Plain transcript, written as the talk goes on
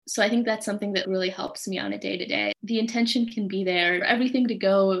So I think that's something that really helps me on a day to day. The intention can be there, for everything to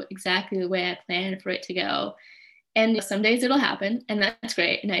go exactly the way I plan for it to go. And some days it'll happen, and that's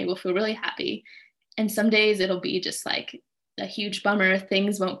great. And I will feel really happy. And some days it'll be just like a huge bummer.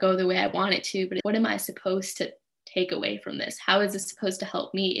 Things won't go the way I want it to. But what am I supposed to take away from this? How is this supposed to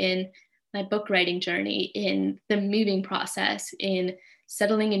help me in my book writing journey, in the moving process, in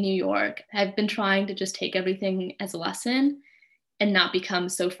settling in New York? I've been trying to just take everything as a lesson and not become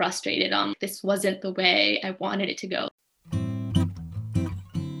so frustrated on this wasn't the way I wanted it to go.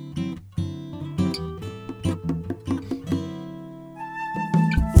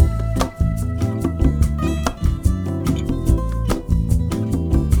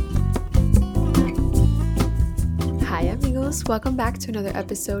 Hi amigos, welcome back to another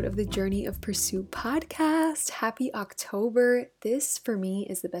episode of the Journey of Pursuit podcast. Happy October. This for me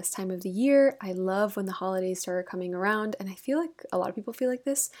is the best time of the year. I love when the holidays start coming around, and I feel like a lot of people feel like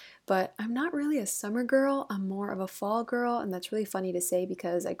this, but I'm not really a summer girl. I'm more of a fall girl, and that's really funny to say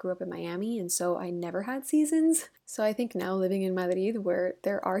because I grew up in Miami and so I never had seasons. So I think now living in Madrid where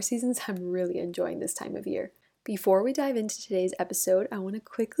there are seasons, I'm really enjoying this time of year. Before we dive into today's episode, I want to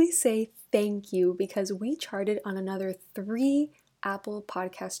quickly say thank you because we charted on another 3 Apple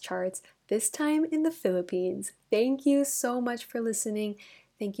Podcast charts, this time in the Philippines. Thank you so much for listening.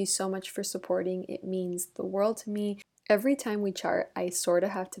 Thank you so much for supporting. It means the world to me. Every time we chart, I sort of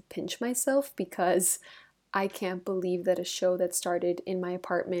have to pinch myself because I can't believe that a show that started in my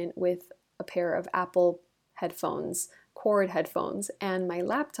apartment with a pair of Apple headphones, cord headphones, and my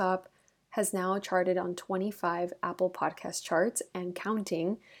laptop has now charted on 25 Apple Podcast charts and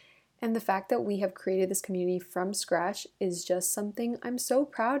counting. And the fact that we have created this community from scratch is just something I'm so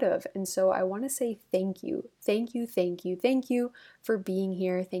proud of. And so I want to say thank you. Thank you, thank you, thank you for being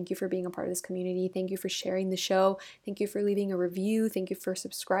here. Thank you for being a part of this community. Thank you for sharing the show. Thank you for leaving a review. Thank you for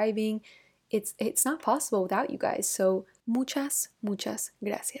subscribing. It's not possible without you guys. So muchas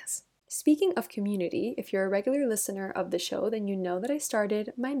gracias. Speaking of community, if you're a regular listener of the show, then you know that I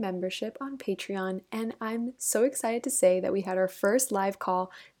started my membership on Patreon, and I'm so excited to say that we had our first live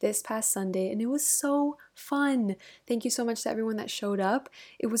call this past Sunday, and it was so fun. Thank you so much to everyone that showed up.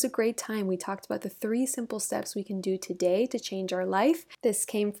 It was a great time. We talked about the 3 simple steps we can do today to change our life. This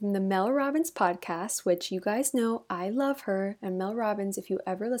came from the Mel Robbins podcast, which you guys know I love her, and Mel Robbins, if you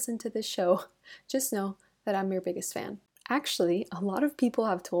ever listen to this show, just know that I'm your biggest fan. Actually, a lot of people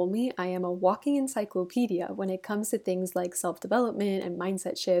have told me I am a walking encyclopedia when it comes to things like self-development and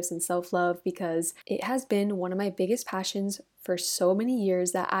mindset shifts and self-love because it has been one of my biggest passions for so many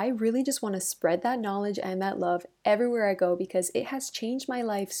years that I really just want to spread that knowledge and that love everywhere I go because it has changed my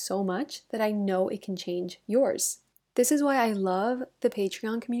life so much that I know it can change yours. This is why I love the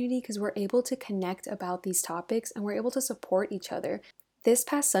Patreon community because we're able to connect about these topics and we're able to support each other. This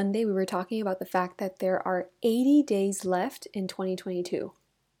past Sunday, we were talking about the fact that there are 80 days left in 2022.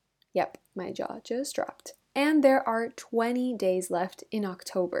 Yep, my jaw just dropped. And there are 20 days left in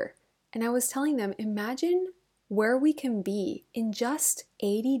October. And I was telling them, imagine where we can be in just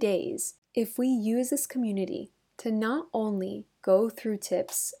 80 days if we use this community to not only go through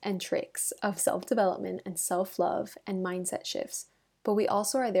tips and tricks of self-development and self-love and mindset shifts, but we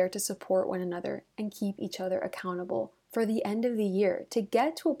also are there to support one another and keep each other accountable for the end of the year to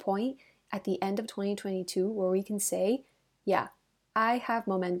get to a point at the end of 2022 where we can say, yeah, I have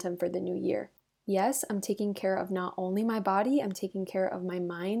momentum for the new year. Yes, I'm taking care of not only my body, I'm taking care of my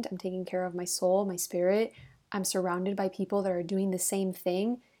mind, I'm taking care of my soul, my spirit. I'm surrounded by people that are doing the same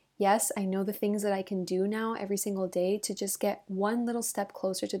thing. Yes, I know the things that I can do now every single day to just get one little step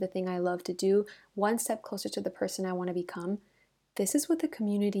closer to the thing I love to do, one step closer to the person I want to become. This is what the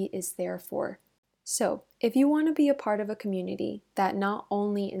community is there for. So, if you want to be a part of a community that not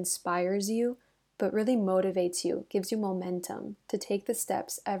only inspires you, but really motivates you, gives you momentum to take the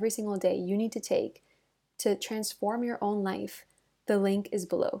steps every single day you need to take to transform your own life, the link is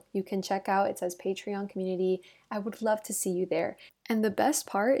below. You can check out, it says Patreon community. I would love to see you there. And the best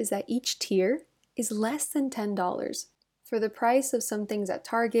part is that each tier is less than $10. For the price of some things at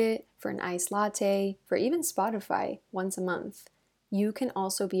Target, for an iced latte, for even Spotify once a month, you can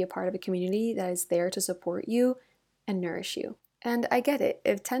also be a part of a community that is there to support you and nourish you. And I get it.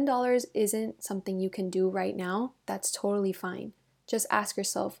 If $10 isn't something you can do right now, that's totally fine. Just ask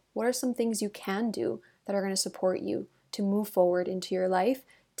yourself, what are some things you can do that are going to support you to move forward into your life,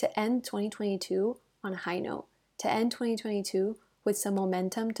 to end 2022 on a high note, to end 2022 with some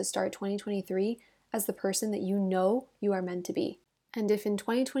momentum to start 2023 as the person that you know you are meant to be. And if in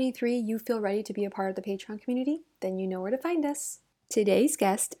 2023 you feel ready to be a part of the Patreon community, then you know where to find us. Today's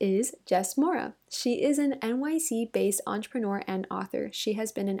guest is Jess Mora. She is an NYC-based entrepreneur and author. She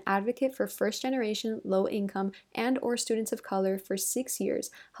has been an advocate for first-generation, low-income, and/or students of color for 6 years,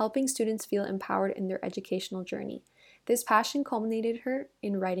 helping students feel empowered in their educational journey. This passion culminated her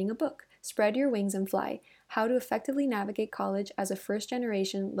in writing a book, Spread Your Wings and Fly: How to Effectively Navigate College as a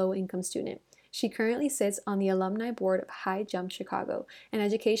First-Generation, Low-Income Student. She currently sits on the alumni board of High Jump Chicago, an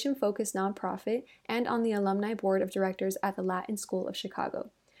education-focused nonprofit, and on the alumni board of directors at the Latin School of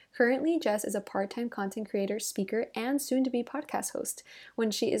Chicago. Currently, Jess is a part-time content creator, speaker, and soon-to-be podcast host.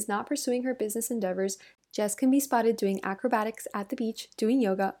 When she is not pursuing her business endeavors, Jess can be spotted doing acrobatics at the beach, doing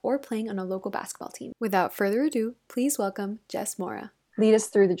yoga, or playing on a local basketball team. Without further ado, please welcome Jess Mora. Lead us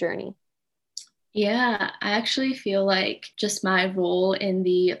through the journey. Yeah, I actually feel like just my role in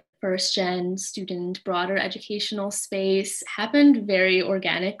the first gen student broader educational space happened very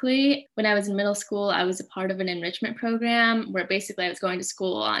organically. When I was in middle school, I was a part of an enrichment program where basically I was going to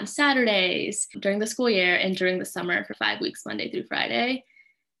school on Saturdays during the school year and during the summer for 5 weeks, Monday through Friday.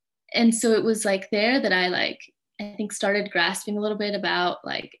 And so it was like there that I think started grasping a little bit about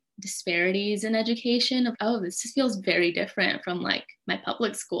like disparities in education of, oh, this just feels very different from like my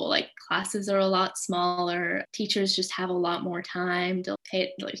public school. Like classes are a lot smaller, teachers just have a lot more time to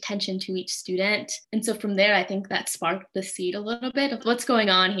pay attention to each student. And so from there, I think that sparked the seed a little bit of what's going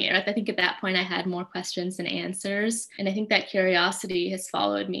on here. I think at that point I had more questions than answers. And I think that curiosity has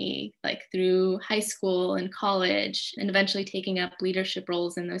followed me like through high school and college, and eventually taking up leadership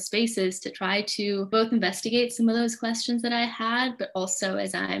roles in those spaces to try to both investigate some of those questions that I had, but also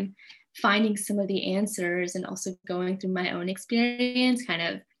as I'm finding some of the answers and also going through my own experience, kind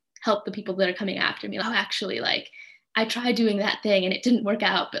of help the people that are coming after me. Oh, actually, like I tried doing that thing and it didn't work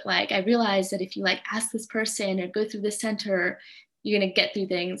out, but like I realized that if you like ask this person or go through this center, you're going to get through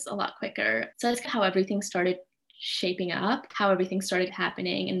things a lot quicker. So that's how everything started shaping up, how everything started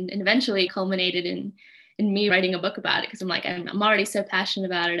happening, and eventually culminated in me writing a book about it, because I'm already so passionate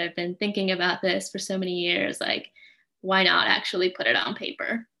about it. I've been thinking about this for so many years. Like, why not actually put it on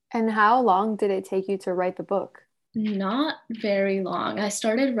paper? And how long did it take you to write the book? Not very long. I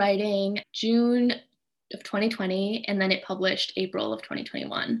started writing June of 2020, and then it published April of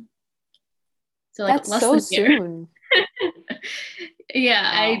 2021. So like that's less so than a year. soon. Yeah,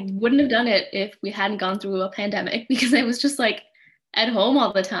 Wow. I wouldn't have done it if we hadn't gone through a pandemic, because I was just like at home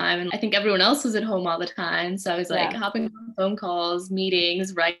all the time. And I think everyone else was at home all the time. So I was like hopping on phone calls,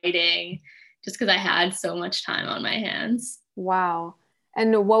 meetings, writing, just because I had so much time on my hands. Wow.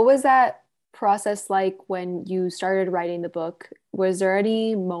 And what was that process like when you started writing the book? Was there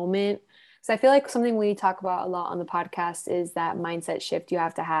any moment? Because I feel like something we talk about a lot on the podcast is that mindset shift you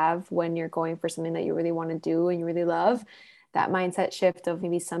have to have when you're going for something that you really want to do and you really love. That mindset shift of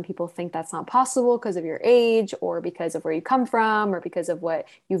maybe some people think that's not possible because of your age or because of where you come from or because of what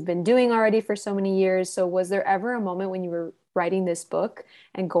you've been doing already for so many years. So was there ever a moment when you were writing this book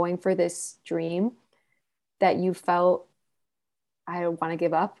and going for this dream that you felt, I don't want to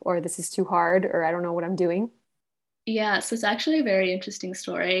give up, or this is too hard, or I don't know what I'm doing? Yeah, so it's actually a very interesting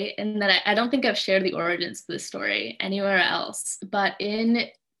story, and that I don't think I've shared the origins of this story anywhere else. But in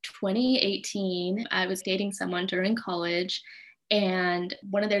 2018, I was dating someone during college, and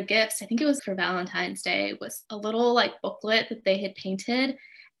one of their gifts, I think it was for Valentine's Day, was a little like booklet that they had painted.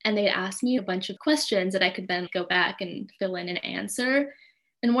 And they asked me a bunch of questions that I could then go back and fill in and answer.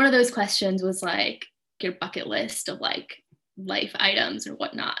 And one of those questions was like your bucket list of like life items or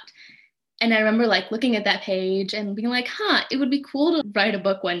whatnot. And I remember like looking at that page and being like, it would be cool to write a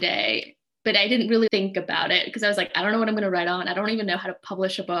book one day. But I didn't really think about it because I was like, I don't know what I'm going to write on. I don't even know how to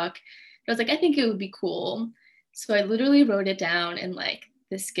publish a book. But I was like, I think it would be cool. So I literally wrote it down in like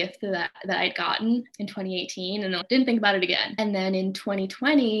this gift that I'd gotten in 2018, and I didn't think about it again. And then in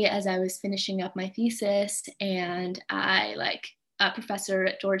 2020, as I was finishing up my thesis, and a professor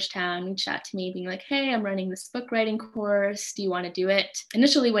at Georgetown reached out to me being like, hey, I'm running this book writing course. Do you want to do it?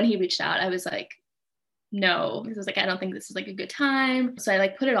 Initially, when he reached out, I was like, no, because I was like, I don't think this is like a good time. So I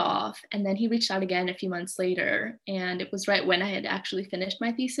like put it off. And then he reached out again a few months later. And it was right when I had actually finished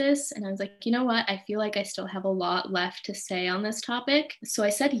my thesis. And I was like, you know what? I feel like I still have a lot left to say on this topic. So I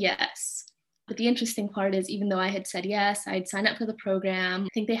said yes. But the interesting part is, even though I had said yes, I'd signed up for the program. I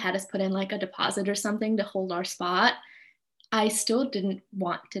think they had us put in like a deposit or something to hold our spot. I still didn't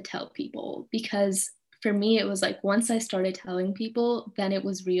want to tell people, because for me, it was like once I started telling people, then it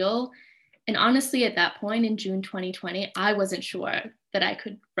was real. And honestly, at that point in June 2020, I wasn't sure that I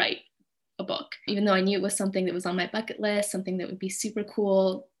could write a book, even though I knew it was something that was on my bucket list, something that would be super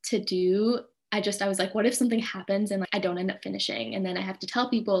cool to do. I was like, what if something happens and like I don't end up finishing? And then I have to tell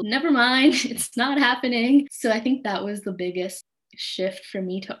people, never mind, it's not happening. So I think that was the biggest shift for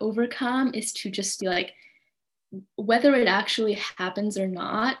me to overcome is to just be like, whether it actually happens or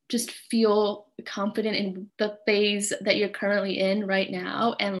not, just feel confident in the phase that you're currently in right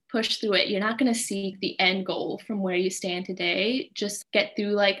now and push through it. You're not going to seek the end goal from where you stand today. Just get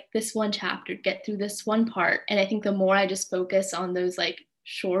through like this one chapter, get through this one part. And I think the more I just focus on those like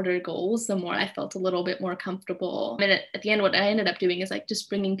shorter goals, the more I felt a little bit more comfortable. And at the end, what I ended up doing is like just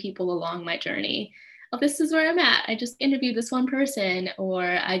bringing people along my journey. Oh, this is where I'm at. I just interviewed this one person, or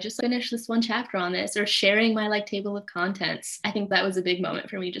I just finished this one chapter on this, or sharing my like table of contents. I think that was a big moment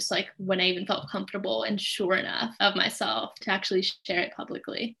for me, just like when I even felt comfortable and sure enough of myself to actually share it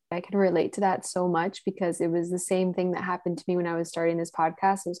publicly. I can relate to that so much because it was the same thing that happened to me when I was starting this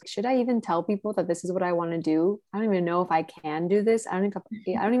podcast. I was like, should I even tell people that this is what I want to do? I don't even know if I can do this. I don't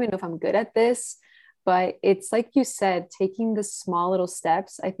even know if I'm good at this. But it's like you said, taking the small little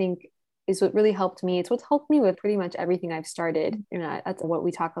steps, I think is what really helped me. It's what's helped me with pretty much everything I've started. You know, that's what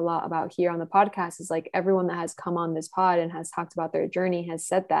we talk a lot about here on the podcast is like everyone that has come on this pod and has talked about their journey has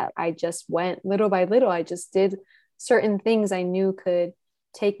said that I just went little by little. I just did certain things I knew could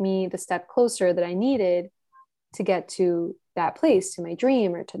take me the step closer that I needed to get to that place, to my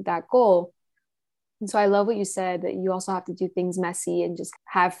dream or to that goal. And so I love what you said, that you also have to do things messy and just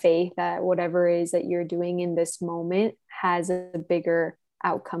have faith that whatever it is that you're doing in this moment has a bigger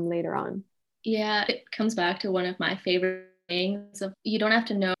outcome later on. Yeah, it comes back to one of my favorite things of you don't have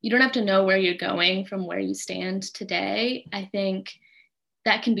to know where you're going from where you stand today. I think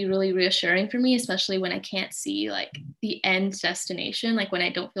that can be really reassuring for me, especially when I can't see like the end destination, like when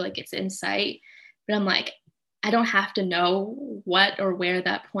I don't feel like it's in sight. But I'm like, I don't have to know what or where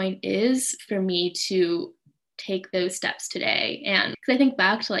that point is for me to take those steps today. And because I think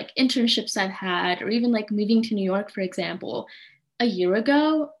back to like internships I've had, or even like moving to New York, for example, a year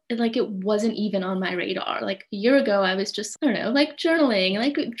ago, like it wasn't even on my radar. Like a year ago, I was just, I don't know, like journaling,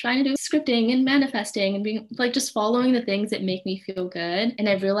 like trying to do scripting and manifesting and being like just following the things that make me feel good. And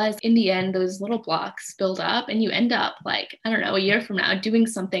I've realized in the end, those little blocks build up and you end up like, I don't know, a year from now doing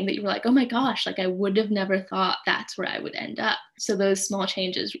something that you were like, oh my gosh, like I would have never thought that's where I would end up. So those small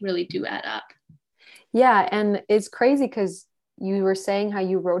changes really do add up. Yeah. And it's crazy because you were saying how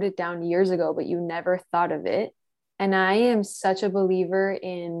you wrote it down years ago, but you never thought of it. And I am such a believer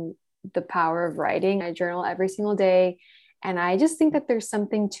in the power of writing. I journal every single day. And I just think that there's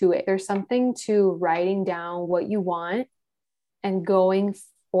something to it. There's something to writing down what you want and going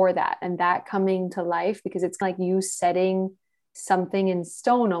for that and that coming to life, because it's like you setting something in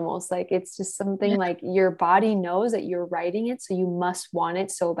stone almost. Like it's just something like your body knows that you're writing it. So you must want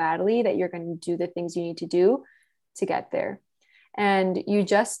it so badly that you're going to do the things you need to do to get there. And you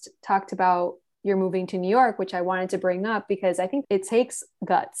just talked about you're moving to New York, which I wanted to bring up because I think it takes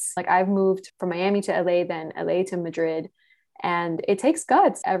guts. Like I've moved from Miami to LA, then LA to Madrid, and it takes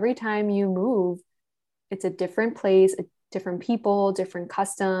guts. Every time you move, it's a different place, different people, different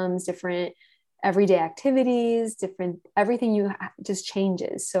customs, different everyday activities, different everything just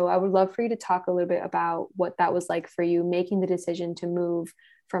changes. So I would love for you to talk a little bit about what that was like for you making the decision to move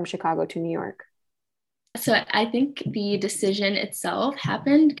from Chicago to New York. So I think the decision itself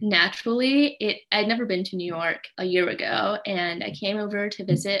happened naturally. I'd never been to New York a year ago, and I came over to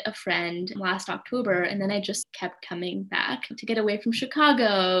visit a friend last October, and then I just kept coming back to get away from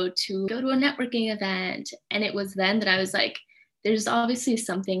Chicago, to go to a networking event. And it was then that I was like, there's obviously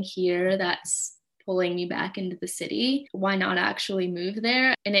something here that's pulling me back into the city. Why not actually move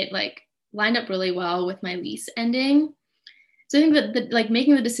there? And it like lined up really well with my lease ending. So I think that like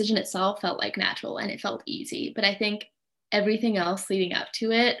making the decision itself felt like natural and it felt easy. But I think everything else leading up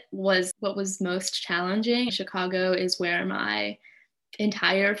to it was what was most challenging. Chicago is where my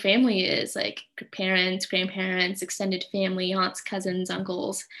entire family is, like parents, grandparents, extended family, aunts, cousins,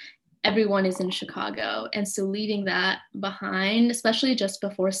 uncles. Everyone is in Chicago. And so leaving that behind, especially just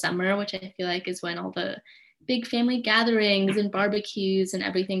before summer, which I feel like is when all the big family gatherings and barbecues and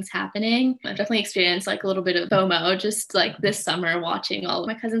everything's happening. I've definitely experienced like a little bit of FOMO just like this summer, watching all of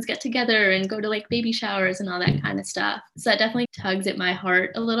my cousins get together and go to like baby showers and all that kind of stuff. So that definitely tugs at my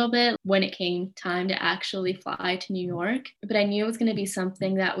heart a little bit when it came time to actually fly to New York. But I knew it was going to be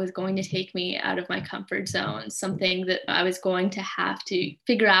something that was going to take me out of my comfort zone, something that I was going to have to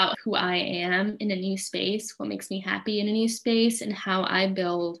figure out who I am in a new space, what makes me happy in a new space, and how I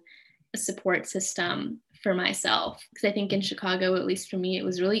build a support system for myself. Because I think in Chicago, at least for me, it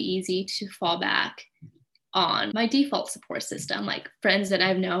was really easy to fall back on my default support system, like friends that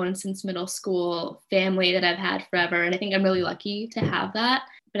I've known since middle school, family that I've had forever. And I think I'm really lucky to have that.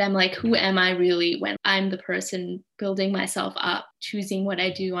 But I'm like, who am I really when I'm the person building myself up, choosing what I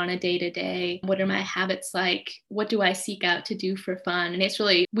do on a day to day? What are my habits like? What do I seek out to do for fun? And it's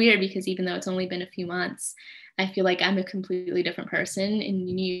really weird because even though it's only been a few months, I feel like I'm a completely different person in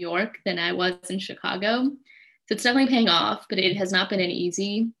New York than I was in Chicago. So it's definitely paying off, but it has not been an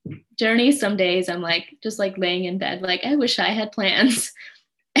easy journey. Some days I'm like, just like laying in bed, like, I wish I had plans.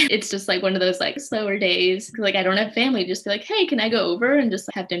 It's just like one of those like slower days. Like I don't have family, just be like, hey, can I go over and just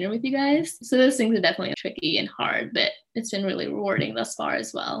have dinner with you guys? So those things are definitely tricky and hard, but it's been really rewarding thus far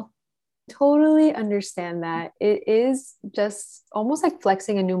as well. Totally understand that. It is just almost like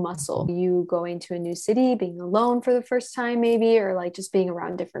flexing a new muscle. You going to a new city, being alone for the first time, maybe, or like just being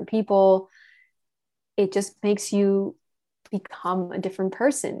around different people. It just makes you become a different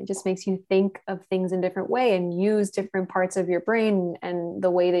person. It just makes you think of things in a different way and use different parts of your brain and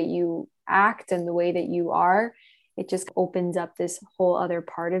the way that you act and the way that you are. It just opens up this whole other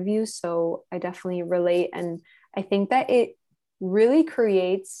part of you. So I definitely relate. And I think that it really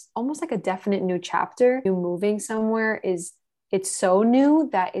creates almost like a definite new chapter. You moving somewhere is it's so new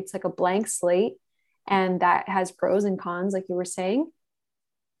that it's like a blank slate, and that has pros and cons, like you were saying.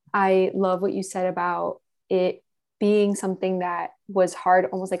 I love what you said about it being something that was hard,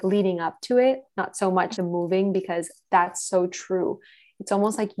 almost like leading up to it, not so much the moving, because that's so true. It's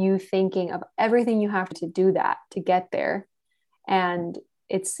almost like you thinking of everything you have to do that to get there. And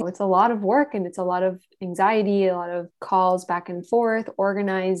it's a lot of work, and it's a lot of anxiety, a lot of calls back and forth,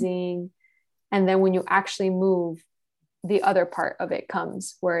 organizing. And then when you actually move, the other part of it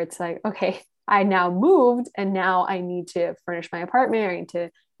comes where it's like, okay, I now moved and now I need to furnish my apartment, I need to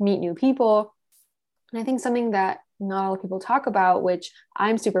meet new people. And I think something that not a lot of people talk about, which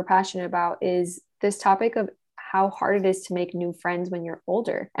I'm super passionate about, is this topic of how hard it is to make new friends when you're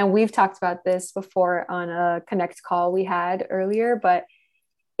older. And we've talked about this before on a Connect call we had earlier, but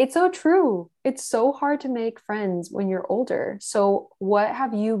it's so true. It's so hard to make friends when you're older. So, what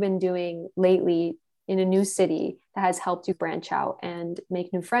have you been doing lately in a new city that has helped you branch out and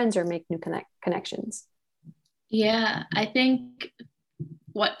make new friends or make new connections? Yeah, I think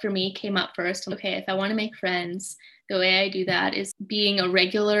what for me came up first. Okay, if I want to make friends, the way I do that is being a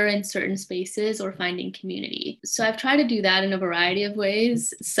regular in certain spaces or finding community. So I've tried to do that in a variety of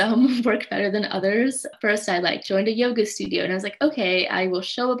ways. Some work better than others. First, I like joined a yoga studio and I was like, okay, I will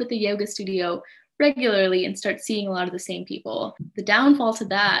show up at the yoga studio regularly and start seeing a lot of the same people. The downfall to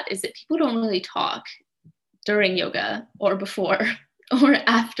that is that people don't really talk during yoga or before or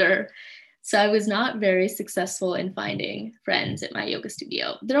after. So I was not very successful in finding friends at my yoga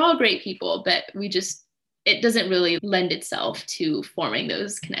studio. They're all great people, but it doesn't really lend itself to forming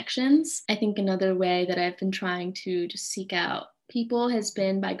those connections. I think another way that I've been trying to just seek out people has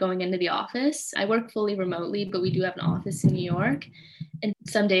been by going into the office. I work fully remotely, but we do have an office in New York. And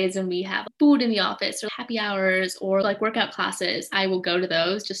some days when we have food in the office or happy hours or like workout classes, I will go to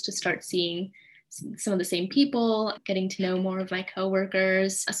those just to start seeing some of the same people, getting to know more of my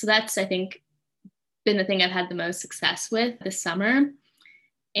coworkers. So that's, I think, been the thing I've had the most success with this summer.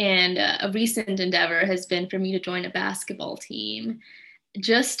 And a recent endeavor has been for me to join a basketball team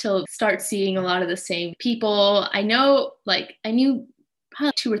just to start seeing a lot of the same people. I knew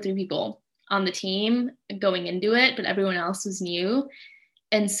probably two or three people on the team going into it, but everyone else was new.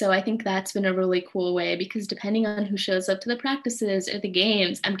 And so I think that's been a really cool way because depending on who shows up to the practices or the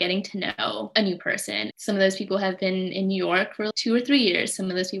games, I'm getting to know a new person. Some of those people have been in New York for 2 or 3 years. Some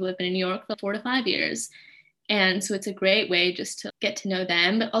of those people have been in New York for 4 to 5 years. And so it's a great way just to get to know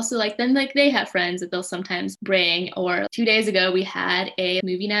them, but also then they have friends that they'll sometimes bring. Or 2 days ago, we had a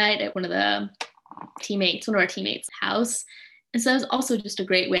movie night at one of our teammates' house. And so it was also just a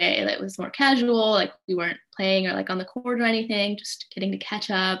great way that was more casual. Like we weren't playing or like on the court or anything, just getting to catch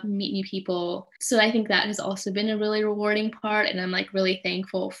up, meet new people. So I think that has also been a really rewarding part. And I'm like really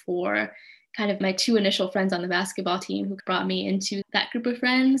thankful for kind of my two initial friends on the basketball team who brought me into that group of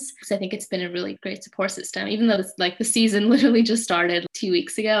friends. Because I think it's been a really great support system. Even though the season literally just started 2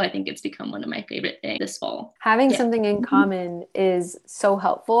 weeks ago, I think it's become one of my favorite things this fall. Having something in common is so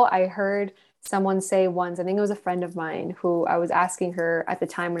helpful. I heard someone say once, I think it was a friend of mine who I was asking her at the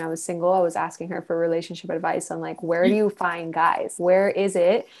time when I was single, I was asking her for relationship advice on like, where do you find guys? Where is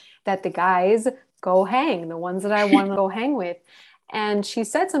it that the guys go hang, the ones that I want to go hang with? And she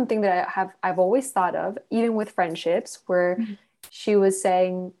said something that I've always thought of, even with friendships, where she was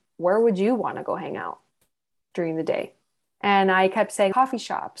saying, where would you want to go hang out during the day? And I kept saying coffee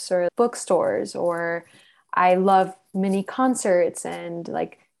shops or bookstores, or I love mini concerts and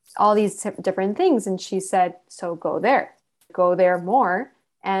like all these different things. And she said, so go there more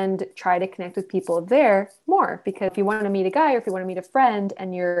and try to connect with people there more. Because if you want to meet a guy or if you want to meet a friend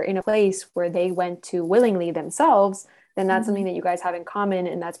and you're in a place where they went to willingly themselves, then that's something that you guys have in common.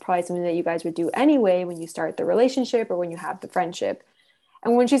 And that's probably something that you guys would do anyway when you start the relationship or when you have the friendship.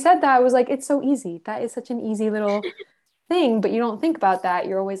 And when she said that, I was like, it's so easy. That is such an easy little thing, but you don't think about that.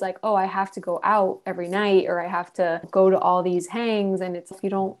 You're always like, oh, I have to go out every night or I have to go to all these hangs. And it's, if you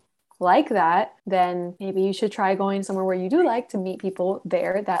don't like that, then maybe you should try going somewhere where you do like to meet people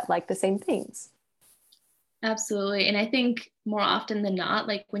there that like the same things. Absolutely. And I think more often than not,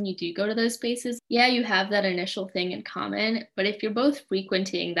 like when you do go to those spaces, yeah, you have that initial thing in common. But if you're both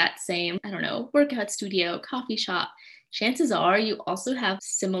frequenting that same, I don't know, workout studio, coffee shop, chances are you also have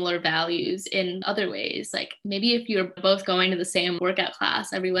similar values in other ways. Like maybe if you're both going to the same workout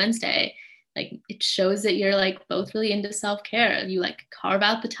class every Wednesday, like it shows that you're like both really into self-care. You like carve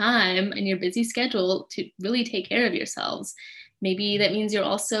out the time in your busy schedule to really take care of yourselves. Maybe that means you're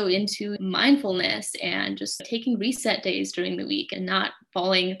also into mindfulness and just taking reset days during the week and not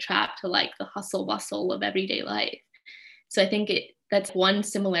falling trapped to like the hustle bustle of everyday life. So I think that's one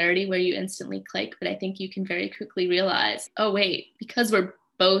similarity where you instantly click, but I think you can very quickly realize, oh wait, because we're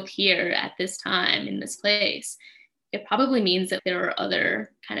both here at this time in this place, it probably means that there are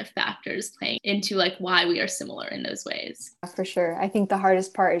other kind of factors playing into like why we are similar in those ways. For sure. I think the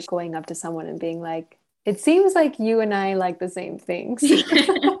hardest part is going up to someone and being like, it seems like you and I like the same things.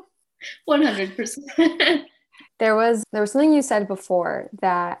 100%. There was something you said before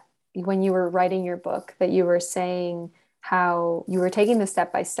that when you were writing your book that you were saying how you were taking the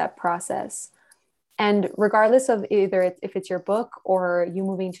step-by-step process. And regardless of either if it's your book or you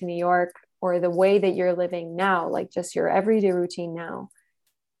moving to New York or the way that you're living now, like just your everyday routine now,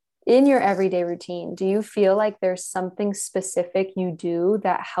 in your everyday routine, do you feel like there's something specific you do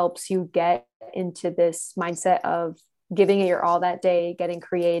that helps you get into this mindset of giving it your all that day, getting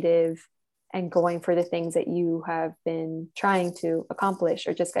creative, and going for the things that you have been trying to accomplish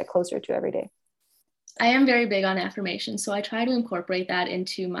or just get closer to every day? I am very big on affirmation, so I try to incorporate that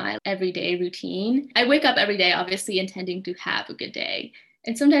into my everyday routine. I wake up every day, obviously intending to have a good day.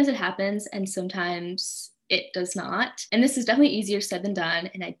 And sometimes it happens, and sometimes it does not. And this is definitely easier said than done,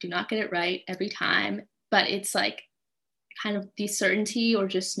 and I do not get it right every time. But it's like kind of the certainty or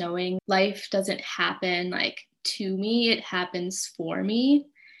just knowing life doesn't happen like to me, it happens for me.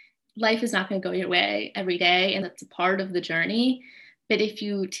 Life is not going to go your way every day, and that's a part of the journey. But if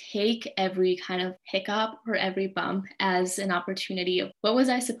you take every kind of hiccup or every bump as an opportunity of what was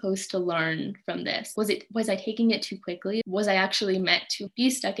I supposed to learn from this? Was I taking it too quickly? Was I actually meant to be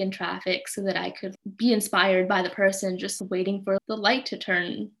stuck in traffic so that I could be inspired by the person just waiting for the light to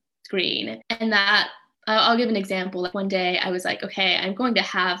turn green? And that I'll give an example. Like one day I was like, okay, I'm going to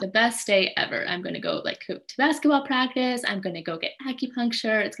have the best day ever. I'm going to go like to basketball practice. I'm going to go get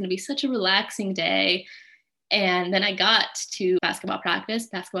acupuncture. It's going to be such a relaxing day. And then I got to basketball practice.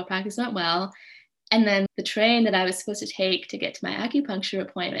 Basketball practice went well. And then the train that I was supposed to take to get to my acupuncture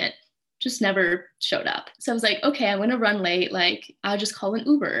appointment just never showed up. So I was like, okay, I'm going to run late. Like, I'll just call an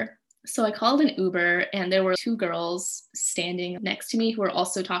Uber. So I called an Uber, and there were two girls standing next to me who were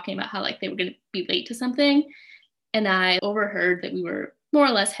also talking about how like they were going to be late to something. And I overheard that we were more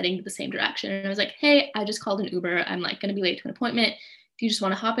or less heading to the same direction. And I was like, hey, I just called an Uber. I'm like going to be late to an appointment. Do you just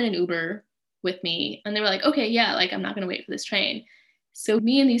want to hop in an Uber with me? And they were like, okay, yeah, like I'm not going to wait for this train. So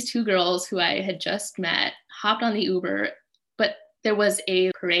me and these two girls who I had just met hopped on the Uber, but there was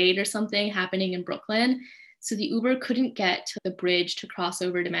a parade or something happening in Brooklyn. So the Uber couldn't get to the bridge to cross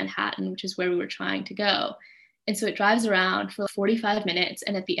over to Manhattan, which is where we were trying to go. And so it drives around for 45 minutes.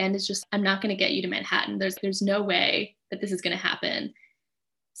 And at the end, it's just, I'm not going to get you to Manhattan. There's no way that this is going to happen.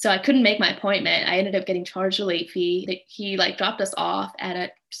 So I couldn't make my appointment. I ended up getting charged a late fee. He like dropped us off at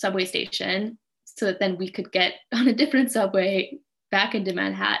a subway station so that then we could get on a different subway back into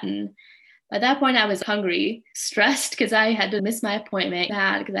Manhattan. By that point, I was hungry, stressed because I had to miss my appointment,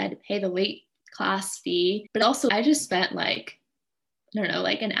 mad because I had to pay the late class fee. But also I just spent like, I don't know,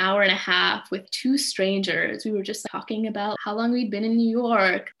 like an hour and a half with two strangers. We were just talking about how long we'd been in New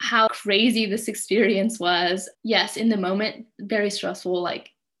York, how crazy this experience was. Yes, in the moment, very stressful, like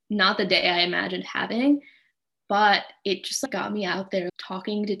not the day I imagined having, but it just like got me out there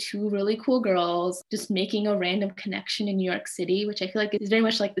talking to two really cool girls, just making a random connection in New York City, which I feel like is very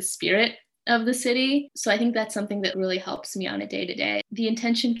much like the spirit of the city. So I think that's something that really helps me on a day to day. The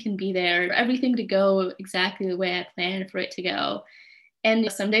intention can be there, for everything to go exactly the way I planned for it to go.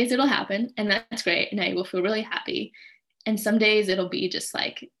 And some days it'll happen, and that's great, and I will feel really happy. And some days it'll be just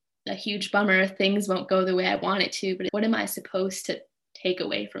like a huge bummer. Things won't go the way I want it to, but what am I supposed to take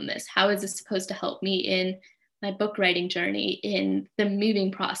away from this? How is this supposed to help me in my book writing journey, in the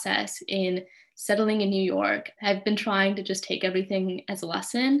moving process, in settling in New York, I've been trying to just take everything as a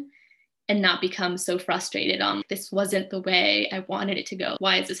lesson and not become so frustrated on this wasn't the way I wanted it to go.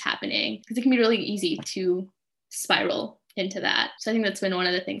 Why is this happening? Because it can be really easy to spiral into that. So I think that's been one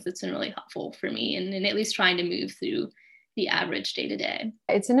of the things that's been really helpful for me, and at least trying to move through the average day to day.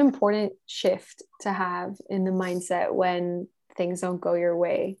 It's an important shift to have in the mindset when things don't go your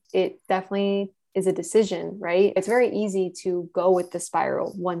way. It definitely is a decision, right? It's very easy to go with the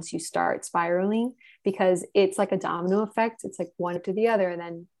spiral once you start spiraling, because it's like a domino effect. It's like one to the other, and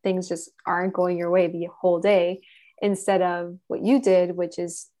then things just aren't going your way the whole day, instead of what you did, which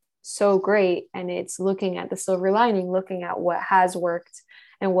is so great. And it's looking at the silver lining, looking at what has worked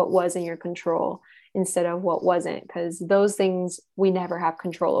and what was in your control instead of what wasn't, because those things we never have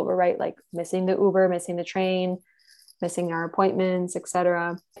control over, right? Like missing the Uber, missing the train, missing our appointments,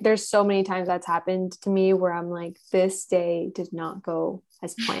 etc. There's so many times that's happened to me where I'm like, this day did not go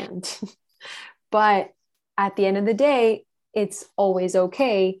as planned. But at the end of the day, it's always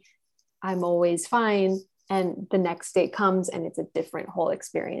okay. I'm always fine. And the next day comes and it's a different whole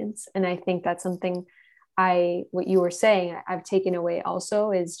experience. And I think that's something what you were saying, I've taken away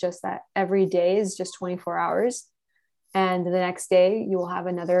also, is just that every day is just 24 hours. And the next day you will have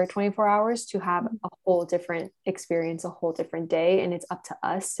another 24 hours to have a whole different experience, a whole different day. And it's up to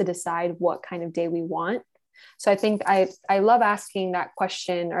us to decide what kind of day we want. So I think I love asking that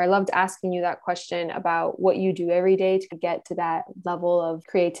question, or I loved asking you that question about what you do every day to get to that level of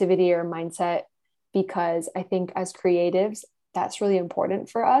creativity or mindset, because I think as creatives, that's really important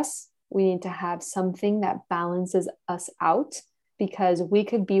for us. We need to have something that balances us out, because we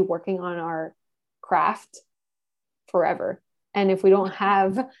could be working on our craft forever. And if we don't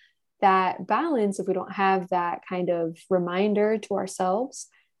have that balance, if we don't have that kind of reminder to ourselves,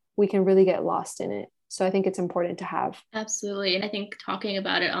 we can really get lost in it. So I think it's important to have. Absolutely. And I think talking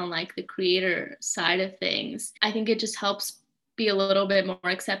about it on like the creator side of things, I think it just helps be a little bit more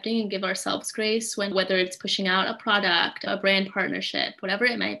accepting and give ourselves grace when, whether it's pushing out a product, a brand partnership, whatever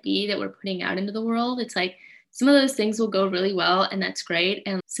it might be that we're putting out into the world. It's like some of those things will go really well, and that's great.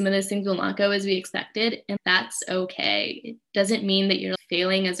 And some of those things will not go as we expected, and that's okay. It doesn't mean that you're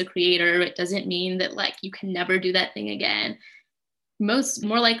failing as a creator. It doesn't mean that like you can never do that thing again.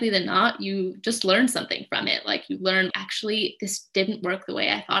 More likely than not, you just learn something from it. Like you learn, actually, this didn't work the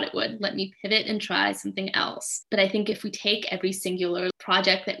way I thought it would. Let me pivot and try something else. But I think if we take every singular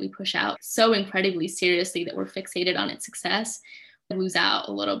project that we push out so incredibly seriously that we're fixated on its success, we lose out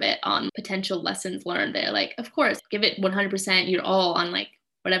a little bit on potential lessons learned there. Like, of course, give it 100% your all on like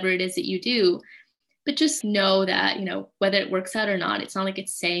whatever it is that you do. But just know that, whether it works out or not, it's not like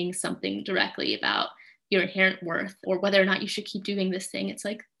it's saying something directly about your inherent worth or whether or not you should keep doing this thing. It's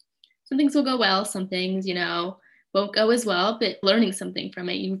like some things will go well, some things, won't go as well, but learning something from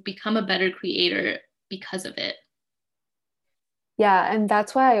it, you become a better creator because of it. Yeah. And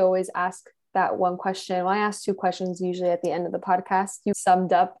that's why I always ask that one question. Well, I ask two questions usually at the end of the podcast. You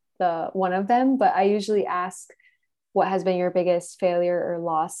summed up the one of them, but I usually ask, what has been your biggest failure or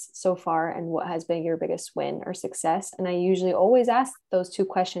loss so far, and what has been your biggest win or success? And I usually always ask those two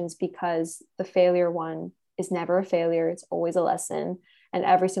questions, because the failure one is never a failure. It's always a lesson. And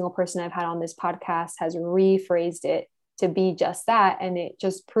every single person I've had on this podcast has rephrased it to be just that. And it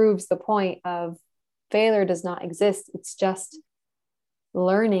just proves the point of failure does not exist. It's just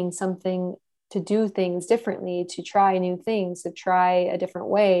learning something, to do things differently, to try new things, to try a different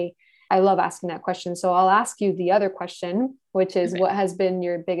way. I love asking that question. So I'll ask you the other question, which is, what has been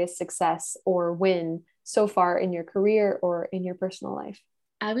your biggest success or win so far in your career or in your personal life?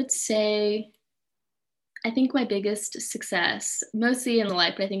 I would say, I think my biggest success, mostly in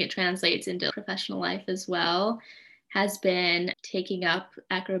life, but I think it translates into professional life as well, has been taking up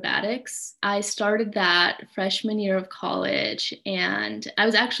acrobatics. I started that freshman year of college, and I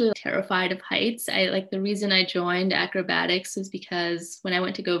was actually terrified of heights. The reason I joined acrobatics was because when I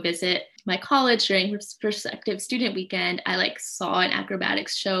went to go visit my college during prospective student weekend, I saw an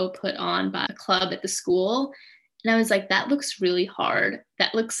acrobatics show put on by a club at the school. And I was like, that looks really hard.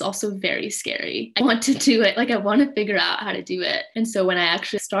 That looks also very scary. I want to do it. I want to figure out how to do it. And so when I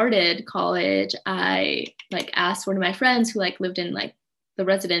actually started college, I asked one of my friends who lived in the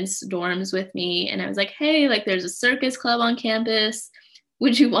residence dorms with me. And I was like, hey, there's a circus club on campus.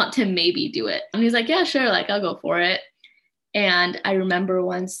 Would you want to maybe do it? And he's like, yeah, sure. I'll go for it. And I remember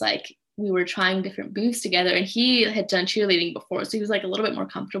once we were trying different moves together, and he had done cheerleading before. So he was a little bit more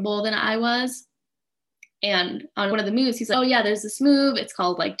comfortable than I was. And on one of the moves, he's like, oh yeah, there's this move. It's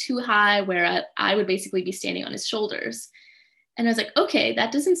called too high, where I would basically be standing on his shoulders. And I was like, okay,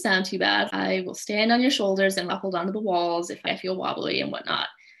 that doesn't sound too bad. I will stand on your shoulders and I'll hold onto the walls if I feel wobbly and whatnot.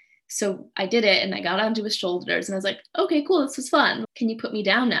 So I did it and I got onto his shoulders and I was like, okay, cool, this was fun. Can you put me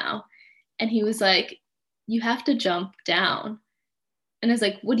down now? And he was like, you have to jump down. And I was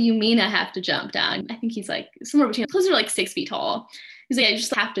like, what do you mean I have to jump down? I think he's like somewhere between, closer to like 6 feet tall. He's like, I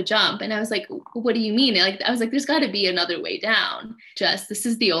just have to jump. And I was like, what do you mean? Like, I was like, there's got to be another way down. Just, this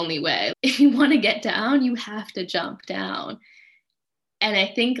is the only way. If you want to get down, you have to jump down. And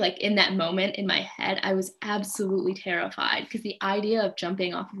I think like in that moment in my head, I was absolutely terrified because the idea of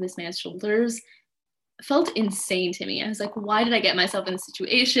jumping off of this man's shoulders felt insane to me. I was like, why did I get myself in this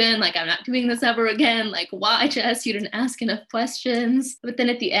situation? Like, I'm not doing this ever again. Like, why, Jess? You didn't ask enough questions. But then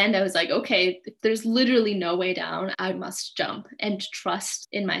at the end, I was like, okay, if there's literally no way down, I must jump and trust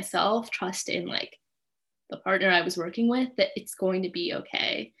in myself, trust in like the partner I was working with that it's going to be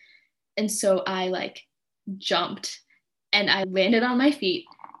okay. And so I like jumped and I landed on my feet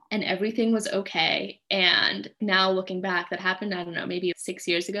and everything was okay. And now looking back, that happened, I don't know, maybe 6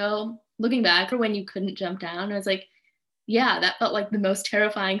 years ago. Looking back, or when you couldn't jump down, I was like, yeah, that felt like the most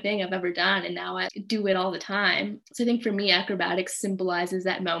terrifying thing I've ever done. And now I do it all the time. So I think for me, acrobatics symbolizes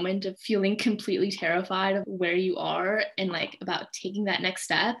that moment of feeling completely terrified of where you are and like about taking that next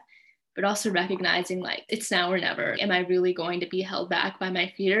step, but also recognizing like it's now or never. Am I really going to be held back by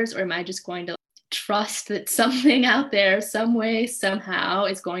my fears, or am I just going to trust that something out there, some way, somehow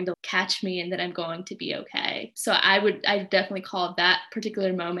is going to catch me and that I'm going to be okay? So I definitely call that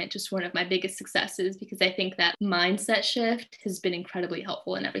particular moment just one of my biggest successes, because I think that mindset shift has been incredibly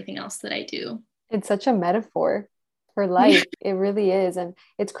helpful in everything else that I do. It's such a metaphor for life. It really is. And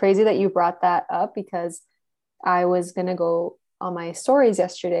it's crazy that you brought that up because I was going to go on my stories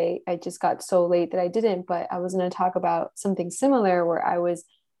yesterday. I just got so late that I didn't, but I was going to talk about something similar where I was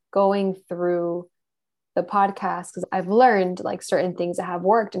going through the podcast because I've learned like certain things that have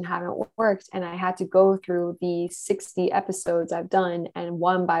worked and haven't worked. And I had to go through the 60 episodes I've done and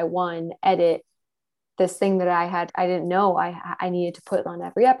one by one edit this thing that I didn't know I needed to put on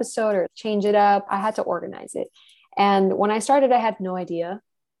every episode or change it up. I had to organize it. And when I started, I had no idea.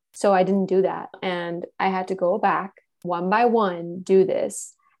 So I didn't do that. And I had to go back one by one, do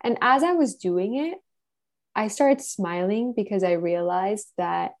this. And as I was doing it, I started smiling because I realized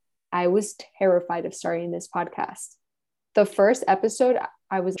that I was terrified of starting this podcast. The first episode,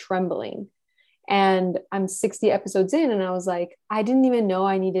 I was trembling. And I'm 60 episodes in and I was like, I didn't even know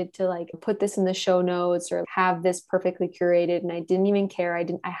I needed to like put this in the show notes or have this perfectly curated. And I didn't even care.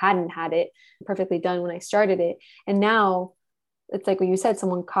 I hadn't had it perfectly done when I started it. And now it's like what you said,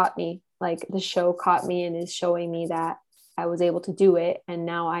 someone caught me, like the show caught me and is showing me that I was able to do it. And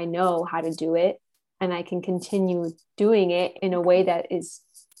now I know how to do it and I can continue doing it in a way that is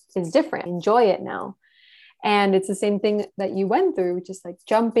different. Enjoy it now. And it's the same thing that you went through, which is like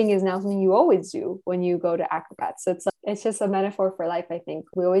jumping is now something you always do when you go to acrobats. So it's just a metaphor for life. I think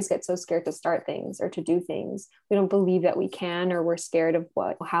we always get so scared to start things or to do things. We don't believe that we can, or we're scared of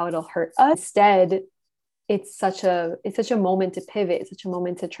how it'll hurt us. Instead, it's such a moment to pivot. It's such a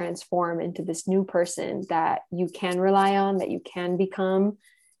moment to transform into this new person that you can rely on, that you can become,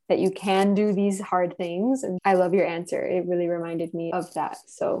 that you can do these hard things. And I love your answer. It really reminded me of that.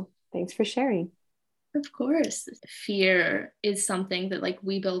 So thanks for sharing. Of course, fear is something that like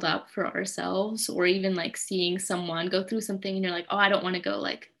we build up for ourselves, or even like seeing someone go through something and you're like, oh, I don't want to go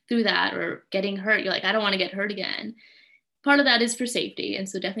like through that, or getting hurt. You're like, I don't want to get hurt again. Part of that is for safety. And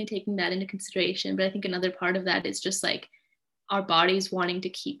so definitely taking that into consideration. But I think another part of that is just like our bodies wanting to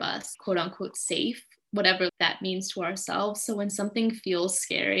keep us quote unquote safe, whatever that means to ourselves. So when something feels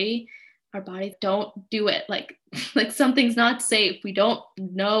scary, our bodies don't do it. Like something's not safe. We don't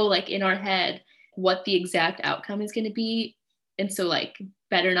know like in our head what the exact outcome is going to be. And so like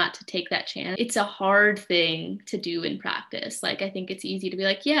better not to take that chance. It's a hard thing to do in practice. Like I think it's easy to be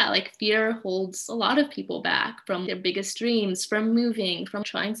like, yeah, like fear holds a lot of people back from their biggest dreams, from moving, from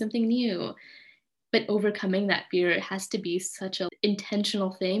trying something new. But overcoming that fear has to be such an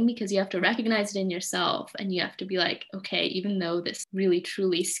intentional thing, because you have to recognize it in yourself and you have to be like, okay, even though this really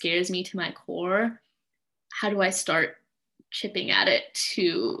truly scares me to my core, how do I start chipping at it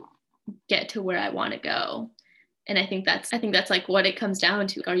to get to where I want to go? And I think that's like what it comes down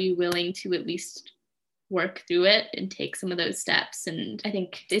to. Are you willing to at least work through it and take some of those steps? And I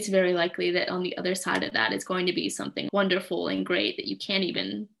think it's very likely that on the other side of that is going to be something wonderful and great that you can't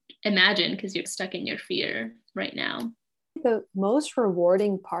even imagine because you're stuck in your fear right now. The most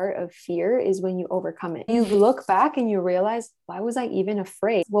rewarding part of fear is when you overcome it. You look back and you realize, why was I even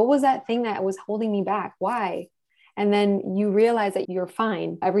afraid? What was that thing that was holding me back? Why? And then you realize that you're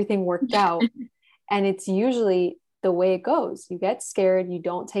fine. Everything worked out. And it's usually the way it goes. You get scared, you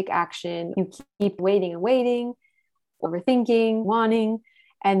don't take action, you keep waiting and waiting, overthinking, wanting.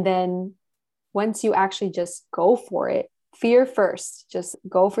 And then once you actually just go for it, fear first, just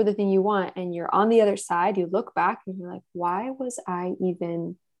go for the thing you want, and you're on the other side, you look back and you're like, why was I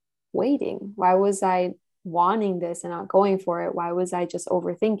even waiting? Why was I wanting this and not going for it? Why was I just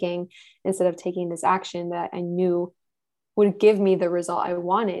overthinking instead of taking this action that I knew would give me the result I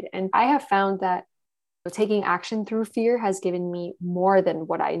wanted? And I have found that taking action through fear has given me more than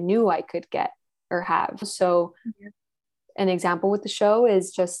what I knew I could get or have. So an example with the show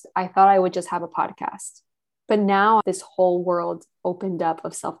is just, I thought I would just have a podcast, but now this whole world opened up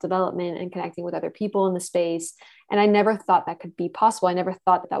of self-development and connecting with other people in the space. And I never thought that could be possible. I never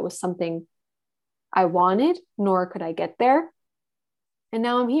thought that was something I wanted, nor could I get there. And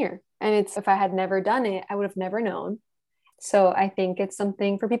now I'm here. And it's, if I had never done it, I would have never known. So I think it's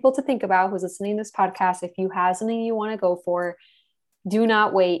something for people to think about who's listening to this podcast. If you have something you want to go for, do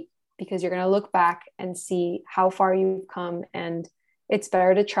not wait, because you're going to look back and see how far you've come. And it's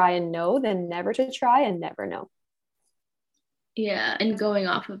better to try and know than never to try and never know. Yeah. And going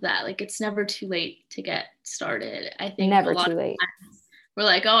off of that, like, it's never too late to get started. I think Never a lot too of late. times we're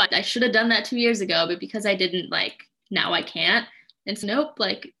like, oh, I should have done that 2 years ago, but because I didn't, like, now I can't. And so, nope,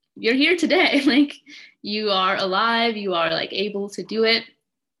 like, you're here today. Like, you are alive, you are like able to do it,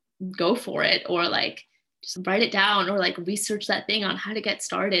 go for it, or like just write it down, or like research that thing on how to get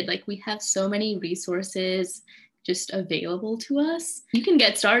started. Like, we have so many resources just available to us. You can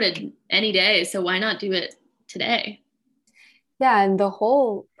get started any day, so why not do it today? Yeah. And the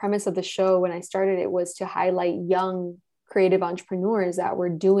whole premise of the show when I started it was to highlight young creative entrepreneurs that were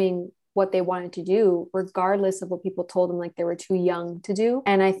doing what they wanted to do, regardless of what people told them like they were too young to do.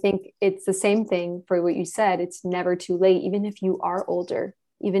 And I think it's the same thing for what you said. It's never too late, even if you are older,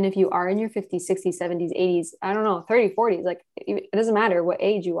 even if you are in your 50s, 60s, 70s, 80s, I don't know, 30, 40s, like it doesn't matter what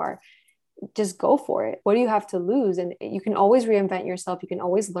age you are, just go for it. What do you have to lose? And you can always reinvent yourself. You can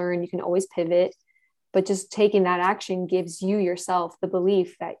always learn, you can always pivot, but just taking that action gives you yourself the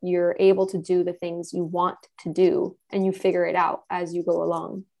belief that you're able to do the things you want to do, and you figure it out as you go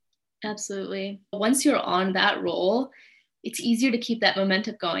along. Absolutely. Once you're on that roll, it's easier to keep that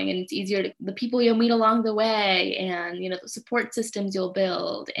momentum going, and it's easier to the people you'll meet along the way, and the support systems you'll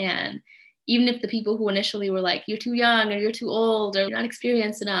build. And even if the people who initially were like, you're too young or you're too old or you're not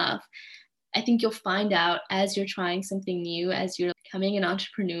experienced enough, I think you'll find out as you're trying something new, as you're becoming an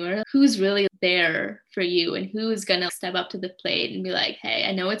entrepreneur, who's really there for you and who's going to step up to the plate and be like, hey,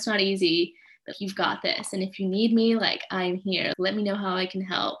 I know it's not easy, but you've got this. And if you need me, like, I'm here. Let me know how I can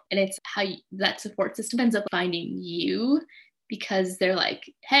help. And it's how that support system ends up finding you, because they're like,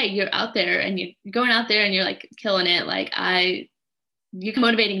 hey, you're out there and you're going out there and you're like killing it. Like, you're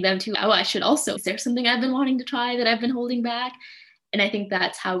motivating them to, oh, I should also, is there something I've been wanting to try that I've been holding back? And I think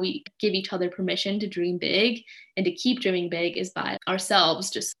that's how we give each other permission to dream big and to keep dreaming big, is by ourselves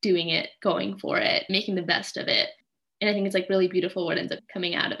just doing it, going for it, making the best of it. And I think it's like really beautiful what ends up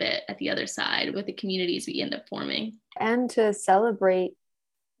coming out of it at the other side with the communities we end up forming. And to celebrate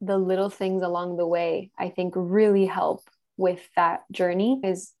the little things along the way, I think really help with that journey,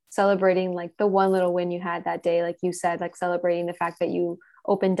 is celebrating like the one little win you had that day. Like you said, like celebrating the fact that you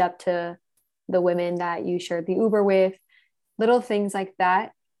opened up to the women that you shared the Uber with. Little things like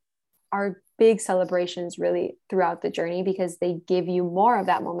that are big celebrations really throughout the journey, because they give you more of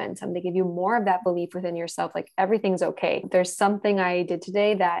that momentum. They give you more of that belief within yourself. Like, everything's okay. There's something I did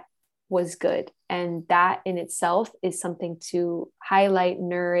today that was good. And that in itself is something to highlight,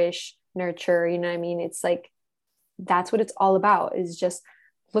 nourish, nurture. You know what I mean? It's like, that's what it's all about, is just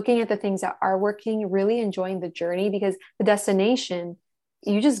looking at the things that are working, really enjoying the journey, because the destination,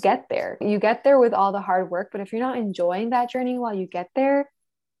 you just get there. You get there with all the hard work, but if you're not enjoying that journey while you get there,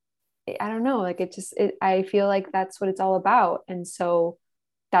 I don't know, like I feel like that's what it's all about. And so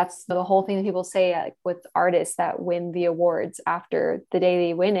that's the whole thing that people say, like with artists that win the awards, after the day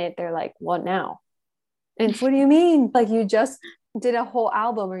they win it, they're like, what now? And it's, what do you mean? Like, you just did a whole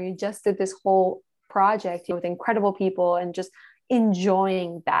album, or you just did this whole project with incredible people, and just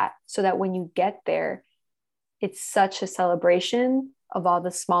enjoying that, so that when you get there, it's such a celebration of all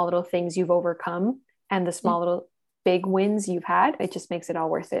the small little things you've overcome and the small little big wins you've had. It just makes it all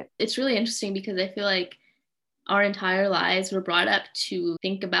worth it. It's really interesting, because I feel like our entire lives were brought up to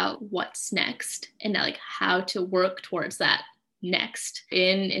think about what's next and like how to work towards that next.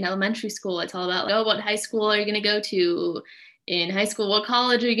 In elementary school, it's all about like, oh, what high school are you going to go to? In high school, what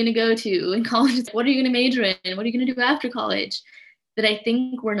college are you going to go to? In college, what are you going to major in? What are you going to do after college? That I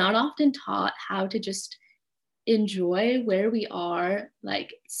think we're not often taught how to just enjoy where we are,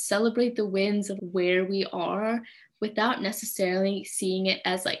 like celebrate the wins of where we are without necessarily seeing it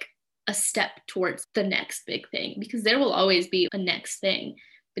as like a step towards the next big thing, because there will always be a next thing.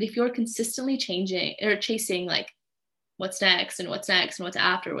 But if you're consistently changing or chasing like what's next and what's next and what's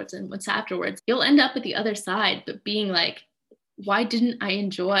afterwards and what's afterwards, you'll end up at the other side, but being like, why didn't I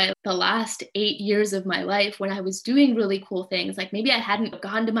enjoy the last 8 years of my life when I was doing really cool things? Like maybe I hadn't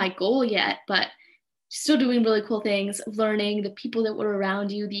gone to my goal yet, but still doing really cool things, learning, the people that were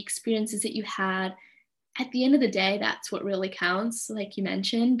around you, the experiences that you had. At the end of the day, that's what really counts, like you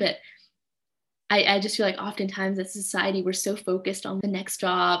mentioned. But I just feel like oftentimes as a society, we're so focused on the next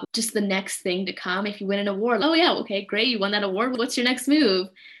job, just the next thing to come. If you win an award, oh yeah, okay, great, you won that award. What's your next move?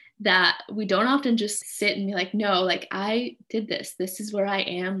 That we don't often just sit and be like, no, like I did this. This is where I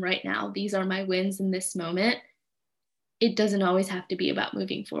am right now. These are my wins in this moment. It doesn't always have to be about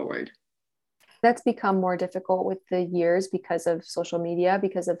moving forward. That's become more difficult with the years because of social media,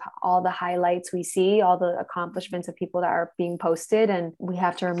 because of all the highlights we see, all the accomplishments of people that are being posted. And we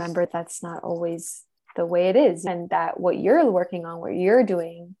have to remember that's not always the way it is. And that what you're working on, what you're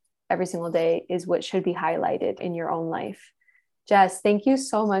doing every single day is what should be highlighted in your own life. Jess, thank you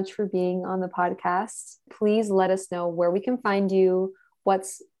so much for being on the podcast. Please let us know where we can find you,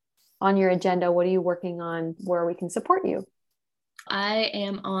 what's on your agenda, what are you working on, where we can support you. I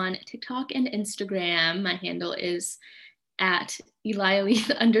am on TikTok and Instagram. My handle is at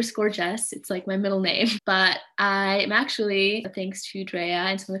 @EliaLeith_Jess. It's like my middle name. But I am actually, thanks to Drea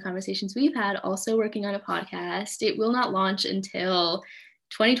and some of the conversations we've had, also working on a podcast. It will not launch until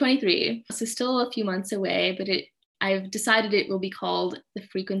 2023. So still a few months away, but I've decided it will be called The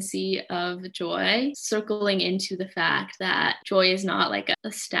Frequency of Joy, circling into the fact that joy is not like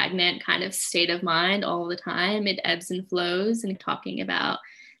a stagnant kind of state of mind all the time. It ebbs and flows, and talking about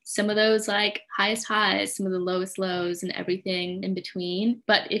some of those like highest highs, some of the lowest lows, and everything in between.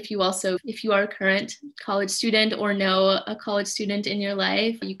 But if you are a current college student or know a college student in your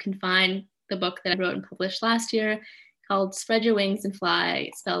life, you can find the book that I wrote and published last year called Spread Your Wings and Fly,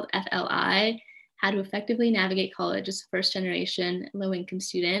 spelled FLI. How to effectively navigate college as a first-generation low-income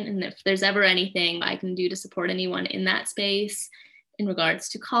student. And if there's ever anything I can do to support anyone in that space in regards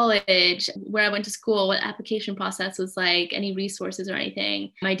to college, where I went to school, what application process was like, any resources or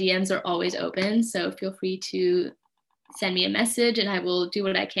anything, my DMs are always open. So feel free to send me a message and I will do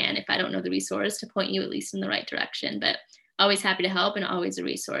what I can, if I don't know the resource, to point you at least in the right direction. But always happy to help and always a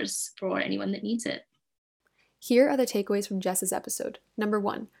resource for anyone that needs it. Here are the takeaways from Jess's episode. Number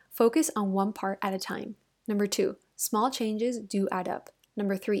 1, focus on one part at a time. Number 2, small changes do add up.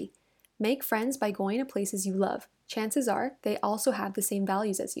 Number 3, make friends by going to places you love. Chances are they also have the same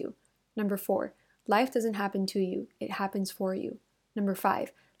values as you. Number 4, life doesn't happen to you, it happens for you. Number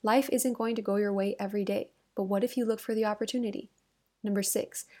 5, life isn't going to go your way every day, but what if you look for the opportunity? Number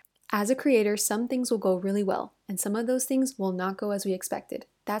 6, as a creator, some things will go really well, and some of those things will not go as we expected.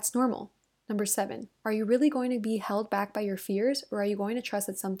 That's normal. Number 7, are you really going to be held back by your fears, or are you going to trust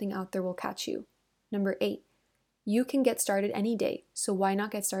that something out there will catch you? Number 8, you can get started any day, so why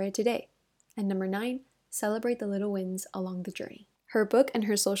not get started today? And number 9, celebrate the little wins along the journey. Her book and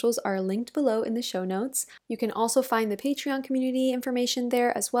her socials are linked below in the show notes. You can also find the Patreon community information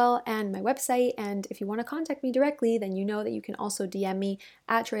there as well, and my website. And if you want to contact me directly, then you know that you can also DM me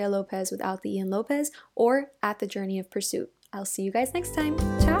at Drea Lopez without the Ian Lopez, or at The Journey of Pursuit. I'll see you guys next time.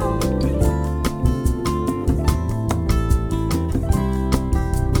 Ciao!